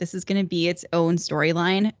much, like this is going to be its own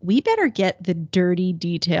storyline, we better get the dirty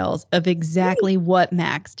details of exactly what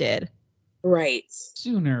Max did. Right.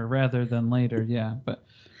 Sooner rather than later, yeah. But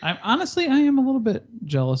I am a little bit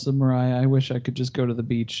jealous of Mariah. I wish I could just go to the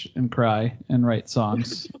beach and cry and write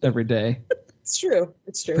songs every day. It's true.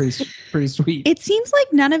 Pretty sweet. It seems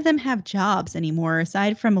like none of them have jobs anymore,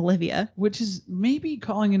 aside from Olivia. Which is maybe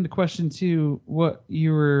calling into question, too, what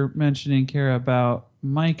you were mentioning, Kara, about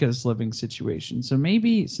Micah's living situation. So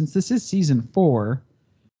maybe, since this is season 4,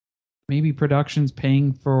 maybe production's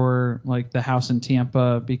paying for, like, the house in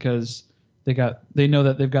Tampa because they know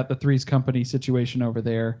that they've got the Three's Company situation over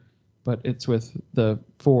there, but it's with the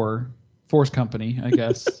Force Company, I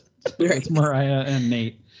guess. Right. It's Mariah and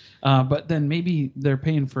Nate. But then maybe they're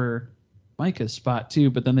paying for Micah's spot too,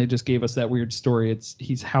 but then they just gave us that weird story.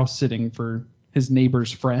 He's house sitting for his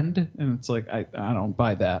neighbor's friend, and it's like I don't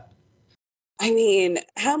buy that. I mean,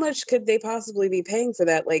 how much could they possibly be paying for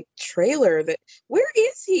that like trailer? Where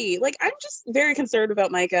is he? Like, I'm just very concerned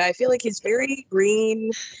about Micah. I feel like he's very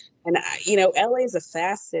green, and LA is a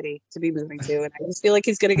fast city to be moving to, and I just feel like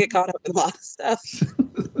he's gonna get caught up in a lot of stuff.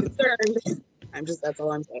 Concerned. That's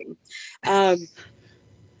all I'm saying.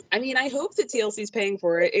 I mean, I hope that TLC's paying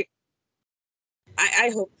for it.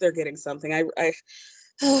 I hope they're getting something. I'm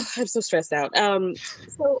so stressed out.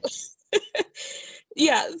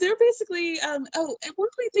 Yeah, they're basically. At one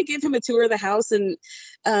point they give him a tour of the house, and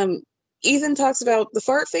Ethan talks about the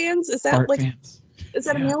fart fans. Is that fans? Is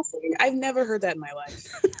that a male thing? I've never heard that in my life.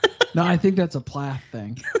 No, I think that's a Plath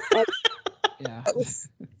thing. Yeah, that was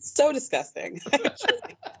so disgusting.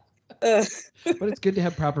 But it's good to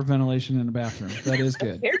have proper ventilation in a bathroom. That is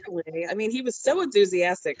good. Apparently. I mean, he was so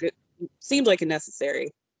enthusiastic. It seemed like a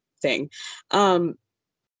necessary thing.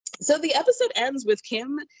 So the episode ends with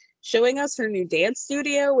Kim showing us her new dance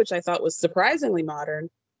studio, which I thought was surprisingly modern.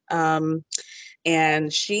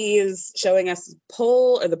 And she is showing us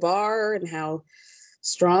the bar and how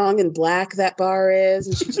strong and black that bar is.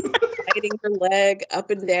 And she's just sliding her leg up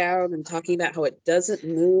and down and talking about how it doesn't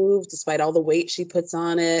move despite all the weight she puts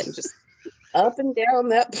on it, and just up and down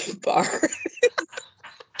that bar.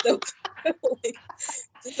 So,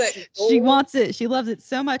 she wants it. She loves it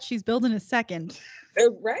so much. She's building a second.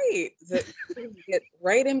 Right. Get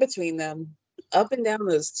right in between them, up and down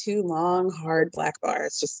those 2 long, hard black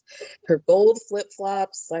bars. Just her gold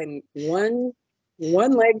flip-flops, sliding one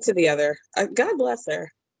leg to the other. God bless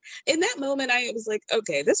her. In that moment, I was like,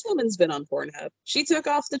 okay, this woman's been on Pornhub. She took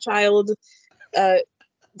off the child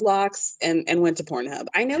blocks and went to Pornhub.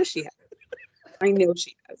 I know she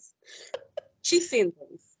has. She's seen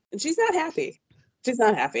things, and she's not happy.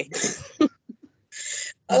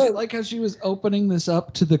 I like how she was opening this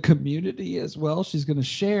up to the community as well. She's going to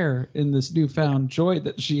share in this newfound joy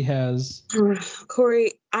that she has.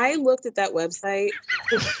 Corey, I looked at that website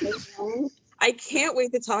for so long. I can't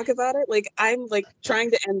wait to talk about it. Like, I'm like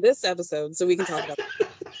trying to end this episode so we can talk about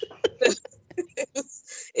it.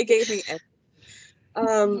 It gave me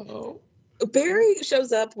Barry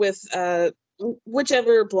shows up with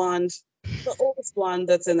whichever blonde, the oldest blonde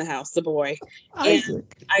that's in the house, the boy. Isaac.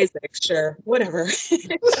 And Isaac, sure, whatever.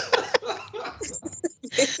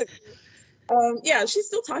 Yeah, she's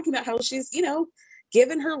still talking about how she's,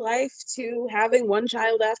 given her life to having one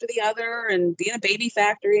child after the other and being a baby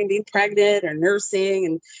factory and being pregnant or nursing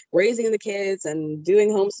and raising the kids and doing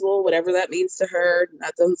homeschool, whatever that means to her.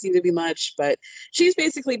 That doesn't seem to be much, but she's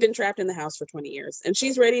basically been trapped in the house for 20 years and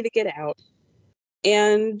she's ready to get out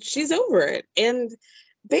and she's over it. And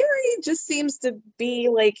Barry just seems to be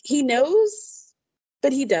like, he knows,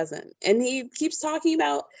 but he doesn't. And he keeps talking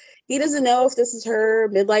about, he doesn't know if this is her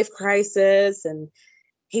midlife crisis, and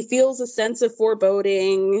he feels a sense of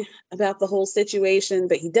foreboding about the whole situation,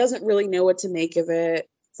 but he doesn't really know what to make of it.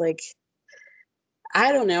 It's like,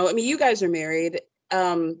 I don't know. I mean, you guys are married.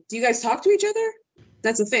 Do you guys talk to each other?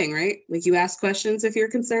 That's a thing, right? Like, you ask questions if you're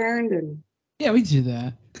concerned. And yeah, we do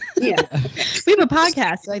that. Yeah. We have a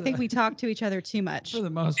podcast, so I think we talk to each other too much. For the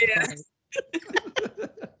most part.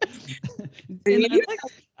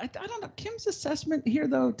 I don't know. Kim's assessment here,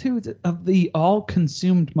 though, too, of the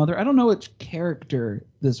all-consumed mother. I don't know which character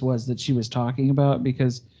this was that she was talking about,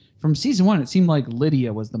 because from season 1, it seemed like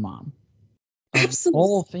Lydia was the mom. Absolutely. The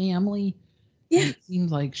whole family. Yeah. It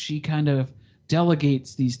seems like she kind of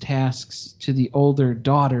delegates these tasks to the older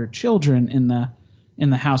children in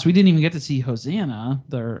the house. We didn't even get to see Hosanna,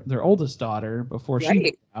 their oldest daughter, before she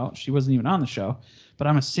moved out. She wasn't even on the show. But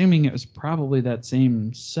I'm assuming it was probably that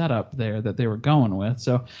same setup there that they were going with.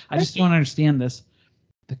 So I just don't understand this.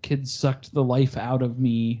 The kid sucked the life out of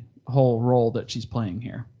me whole role that she's playing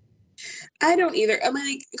here. I don't either. I mean,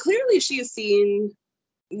 like, clearly she has seen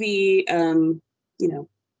the,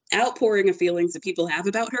 outpouring of feelings that people have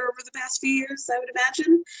about her over the past few years, I would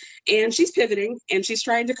imagine. And she's pivoting and she's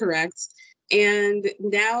trying to correct. And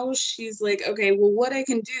now she's like, okay, well, what I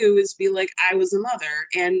can do is be like, I was a mother,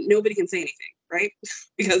 and nobody can say anything, right?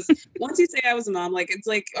 Because once you say I was a mom, like, it's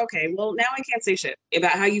like, okay, well, now I can't say shit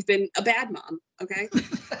about how you've been a bad mom, okay?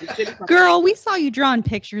 Girl, we saw you drawing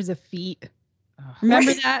pictures of feet.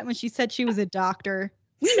 Remember that when she said she was a doctor?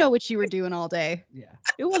 We know what you were doing all day. Yeah.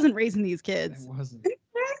 It wasn't raising these kids. It wasn't.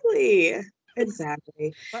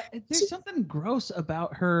 Exactly. But there's something gross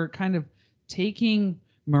about her kind of taking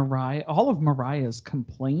all of Mariah's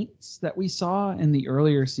complaints that we saw in the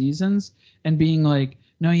earlier seasons and being like,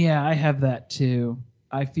 no, yeah, I have that too.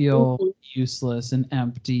 I feel useless and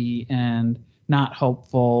empty and not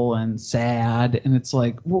hopeful and sad. And it's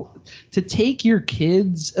like, well, to take your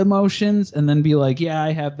kids' emotions and then be like, yeah,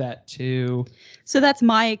 I have that too. So that's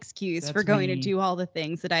my excuse for going to do all the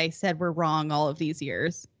things that I said were wrong all of these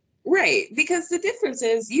years. Right. Because the difference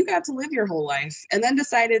is you got to live your whole life and then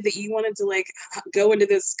decided that you wanted to like go into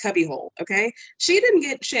this cubby hole. Okay. She didn't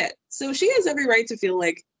get shit. So she has every right to feel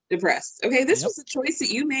like depressed. Okay. This was a choice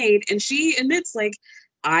that you made. And she admits, like,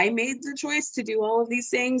 I made the choice to do all of these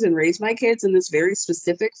things and raise my kids in this very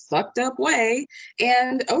specific fucked up way.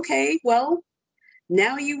 And okay, well,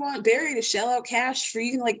 now you want Barry to shell out cash for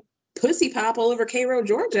you can like pussy pop all over Cairo,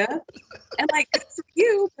 Georgia. And like, good for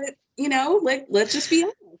you, but like, let's just be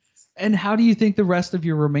honest. And how do you think the rest of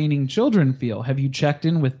your remaining children feel? Have you checked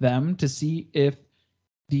in with them to see if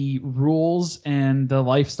the rules and the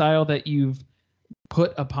lifestyle that you've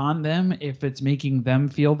put upon them, if it's making them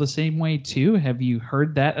feel the same way too? Have you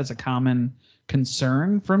heard that as a common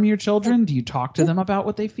concern from your children? Do you talk to them about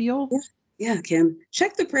what they feel? Yeah, Kim.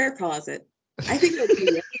 Check the prayer closet. I think it'll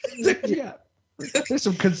be yeah. There's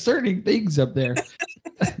some concerning things up there.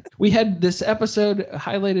 We had this episode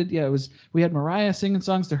highlighted. Yeah, we had Mariah singing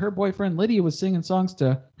songs to her boyfriend. Lydia was singing songs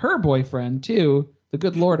to her boyfriend too. The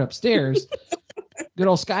good Lord upstairs. Good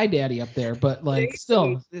old Sky Daddy up there. But like,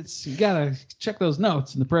 still, you gotta check those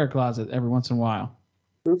notes in the prayer closet every once in a while.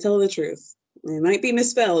 I'll tell the truth. It might be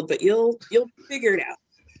misspelled, but you'll figure it out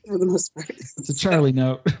for the most part. It's a Charlie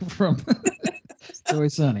note from Joey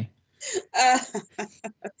Sunny.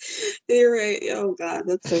 You're right. Oh God,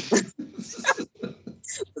 that's so funny.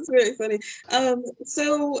 That's really funny.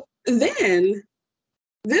 So then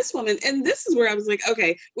this woman, and this is where I was like,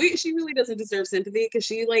 okay, she really doesn't deserve sympathy, because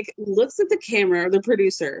she like looks at the camera or the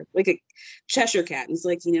producer like a Cheshire cat and is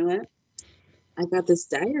like, you know what? I got this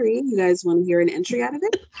diary. You guys want to hear an entry out of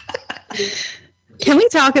it? Can we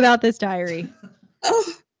talk about this diary?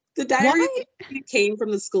 Oh, The diary came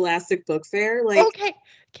from the Scholastic Book Fair. Like, okay,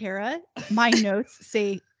 Kara, my notes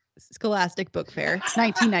say Scholastic Book Fair,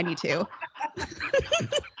 1992.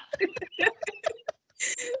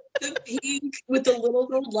 The pink with the little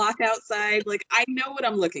gold lock outside. Like, I know what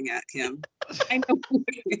I'm looking at, Kim. I know what I'm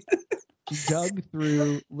looking at. She dug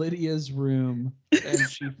through Lydia's room and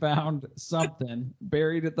she found something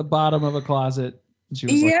buried at the bottom of a closet. And she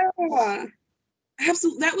was like,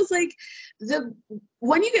 absolutely. That was like the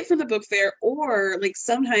one you get from the book fair, or like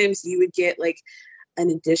sometimes you would get like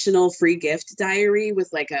an additional free gift diary with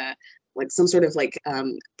like some sort of like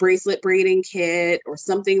bracelet braiding kit or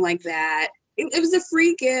something like that. It was a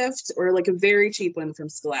free gift or like a very cheap one from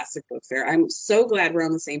Scholastic Book Fair. I'm so glad we're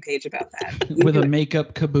on the same page about that. With a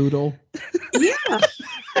makeup caboodle. Yeah.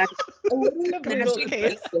 A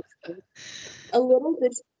little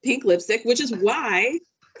bit pink lipstick, which is why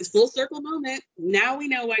it's full circle moment. Now we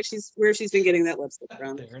know where she's been getting that lipstick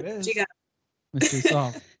from. There it is. She got Mystery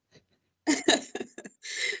solved.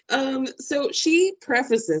 So she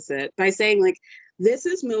prefaces it by saying, like, this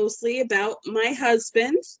is mostly about my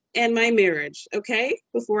husband and my marriage. Okay.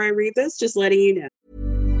 Before I read this, just letting you know.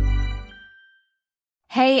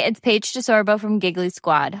 Hey, it's Paige DeSorbo from Giggly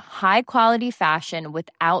Squad. High quality fashion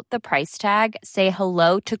without the price tag. Say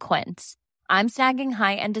hello to Quince. I'm snagging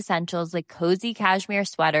high-end essentials like cozy cashmere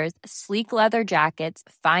sweaters, sleek leather jackets,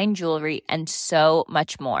 fine jewelry, and so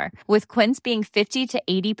much more. With Quince being 50 to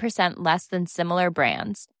 80% less than similar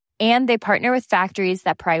brands. And they partner with factories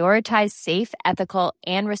that prioritize safe, ethical,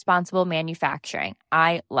 and responsible manufacturing.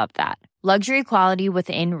 I love that. Luxury quality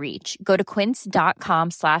within reach. Go to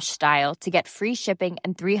quince.com/style to get free shipping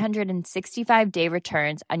and 365-day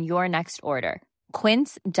returns on your next order.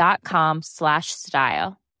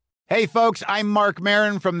 Quince.com/style. Hey, folks, I'm Mark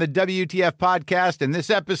Maron from the WTF Podcast, and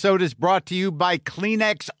this episode is brought to you by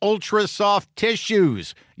Kleenex Ultra Soft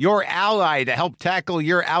Tissues, your ally to help tackle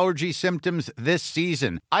your allergy symptoms this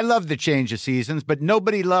season. I love the change of seasons, but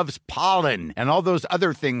nobody loves pollen and all those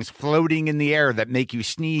other things floating in the air that make you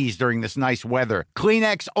sneeze during this nice weather.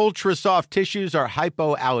 Kleenex Ultra Soft Tissues are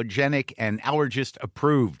hypoallergenic and allergist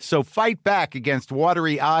approved, so fight back against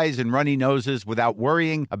watery eyes and runny noses without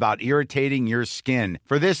worrying about irritating your skin.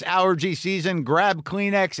 For this allergy season, grab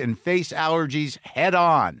Kleenex and face allergies head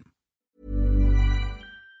on.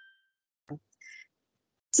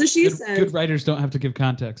 So she said, good writers don't have to give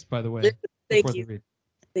context, by the way. Thank you.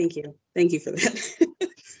 Thank you. Thank you for that.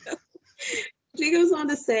 She goes on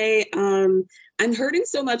to say, I'm hurting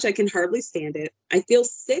so much I can hardly stand it. I feel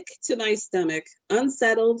sick to my stomach,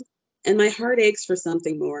 unsettled, and my heart aches for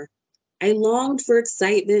something more. I longed for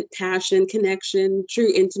excitement, passion, connection,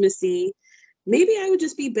 true intimacy. Maybe I would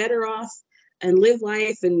just be better off and live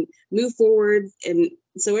life and move forward. And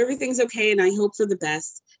so everything's okay. And I hope for the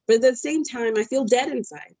best. But at the same time, I feel dead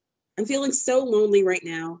inside. I'm feeling so lonely right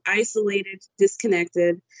now, isolated,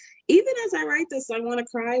 disconnected. Even as I write this, I want to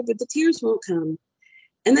cry, but the tears won't come.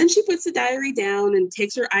 And then she puts the diary down and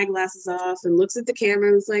takes her eyeglasses off and looks at the camera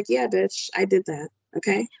and is like, yeah, bitch, I did that.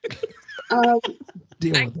 Okay. I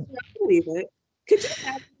can't believe it. Could you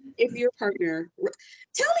imagine if your partner,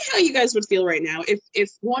 tell me how you guys would feel right now if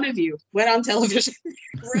one of you went on television.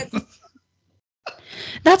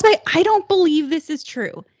 That's why I don't believe this is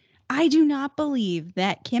true. I do not believe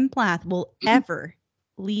that Kim Plath will ever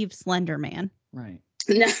leave Slender Man. Right.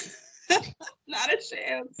 No, not a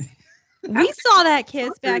chance. We saw that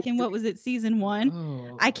kiss back in, what was it, season 1?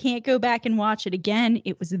 Oh. I can't go back and watch it again.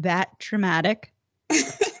 It was that traumatic.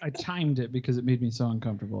 I timed it because it made me so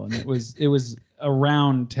uncomfortable, and it was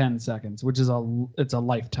around 10 seconds, which is it's a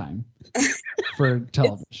lifetime for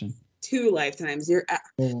television. It's 2 lifetimes.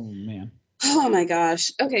 Oh man. Oh my gosh.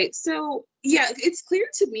 Okay, so yeah, it's clear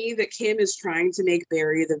to me that Kim is trying to make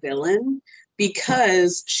Barry the villain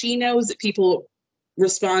because she knows that people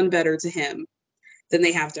respond better to him than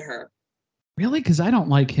they have to her. Really? Because I don't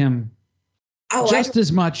like him just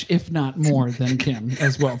as much, if not more, than Kim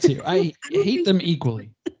as well too. I hate them equally.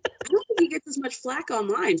 I don't think he gets as much flack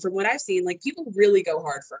online from what I've seen. Like, people really go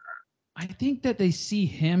hard for her. I think that they see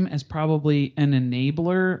him as probably an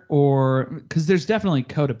enabler, or because there's definitely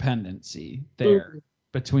codependency there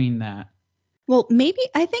between that. Well, maybe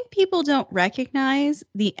I think people don't recognize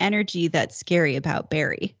the energy that's scary about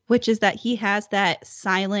Barry, which is that he has that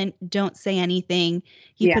silent, don't say anything.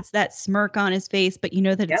 He puts that smirk on his face, but you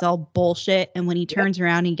know that it's all bullshit. And when he turns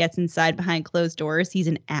around and gets inside behind closed doors, he's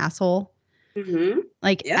an asshole. Mm-hmm.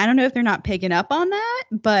 Like, I don't know if they're not picking up on that,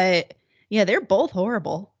 but yeah, they're both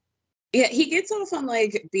horrible. Yeah, he gets off on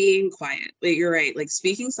like being quiet. Like, you're right, like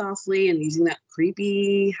speaking softly and using that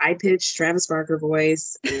creepy, high-pitched Travis Barker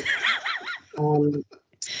voice.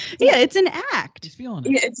 Yeah, it's an act. He's feeling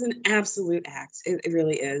it. Yeah, it's an absolute act. It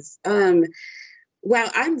really is.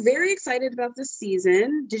 Wow, I'm very excited about this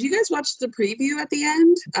season. Did you guys watch the preview at the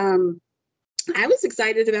end? I was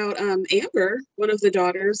excited about Amber, one of the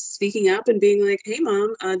daughters, speaking up and being like, "Hey,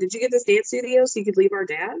 Mom, did you get this dance studio so you could leave our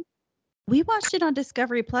dad?" We watched it on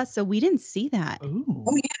Discovery Plus, so we didn't see that. Ooh.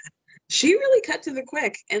 Oh yeah, she really cut to the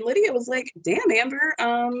quick. And Lydia was like, "Damn, Amber,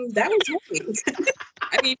 that was heavy."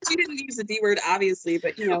 I mean, she didn't use the D word, obviously,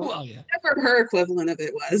 but you know, Well, yeah. whatever her equivalent of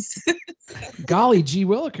it was. Golly gee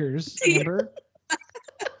willikers, Amber.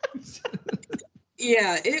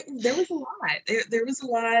 Yeah, there was a lot. There was a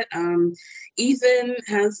lot. Ethan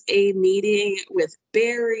has a meeting with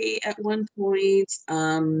Barry at one point.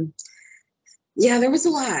 Yeah, there was a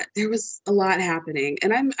lot. There was a lot happening,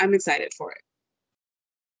 and I'm excited for it.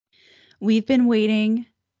 We've been waiting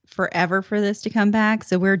forever for this to come back,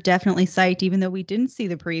 so we're definitely psyched, even though we didn't see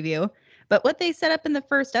the preview. But what they set up in the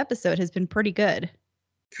first episode has been pretty good.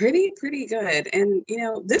 Pretty good. And you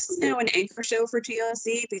know, this is now an anchor show for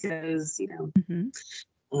TLC because you know,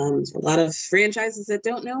 there's a lot of franchises that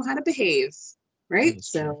don't know how to behave, right?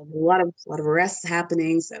 So a lot of arrests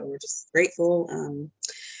happening. So we're just grateful.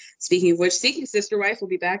 Speaking of which, Seeking Sister Wife will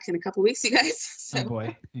be back in a couple weeks, you guys. So Oh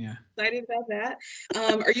boy, yeah. excited about that.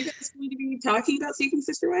 Are you guys going to be talking about Seeking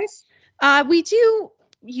Sister Wife? We do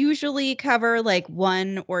usually cover like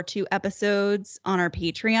 1 or 2 episodes on our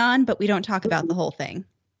Patreon, but we don't talk about the whole thing.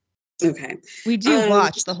 Okay. We do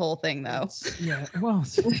watch the whole thing, though. Yeah, well,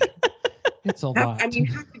 it's a lot. I mean,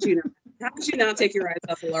 how could you not? How could you not take your eyes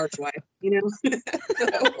off a large wife? You know.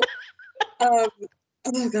 So, oh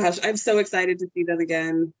gosh, I'm so excited to see them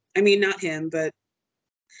again. I mean, not him, but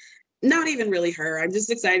not even really her. I'm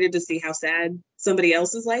just excited to see how sad somebody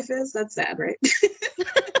else's life is. That's sad, right?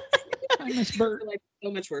 I miss Bert. Like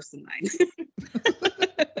so much worse than mine.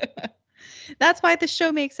 That's why the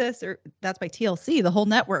show makes us, or that's why TLC, the whole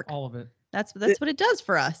network. All of it. That's what it does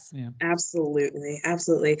for us. Yeah. Absolutely. Tell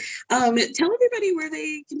everybody where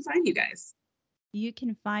they can find you guys. You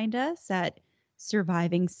can find us at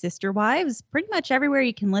Surviving Sister Wives, pretty much everywhere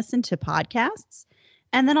you can listen to podcasts.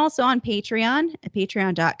 And then also on Patreon at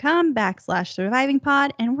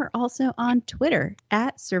patreon.com/survivingpod. And we're also on Twitter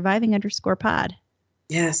at surviving_pod.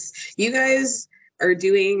 Yes. You guys are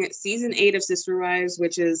doing season 8 of Sister Wives,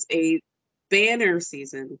 which is a banner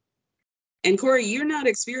season. And Corey, you're not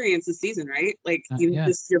experienced this season, right? Like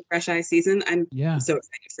this is your fresh eye season. I'm so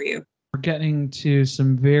excited for you. We're getting to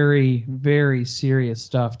some very, very serious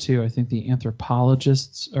stuff too. I think the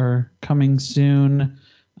anthropologists are coming soon.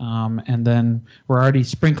 And then we're already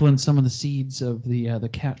sprinkling some of the seeds of the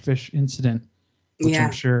catfish incident, which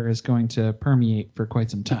I'm sure is going to permeate for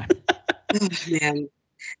quite some time. Oh, man.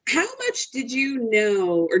 How much did you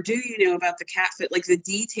know, or do you know about the catfish, like the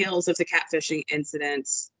details of the catfishing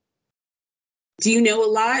incidents? Do you know a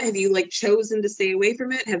lot? Have you like chosen to stay away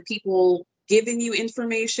from it? Have people given you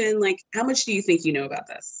information? Like, how much do you think you know about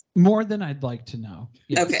this? More than I'd like to know.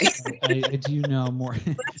 Yes. Okay. I do know more.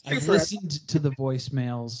 I've listened to the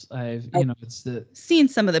voicemails. It's seen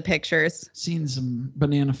some of the pictures, seen some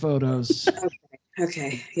banana photos.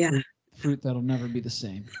 Okay. Yeah. Fruit that'll never be the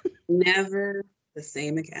same. Never the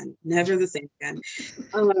same again. Never the same again.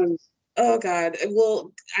 Oh God.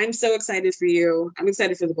 Well, I'm so excited for you. I'm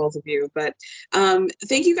excited for the both of you, but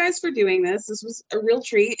thank you guys for doing this. This was a real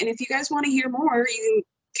treat. And if you guys want to hear more, you can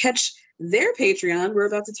catch their Patreon. We're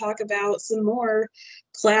about to talk about some more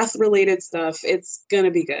Plath related stuff. It's going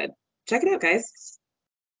to be good. Check it out, guys.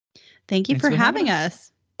 Thank you for having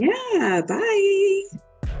us. Yeah. Bye.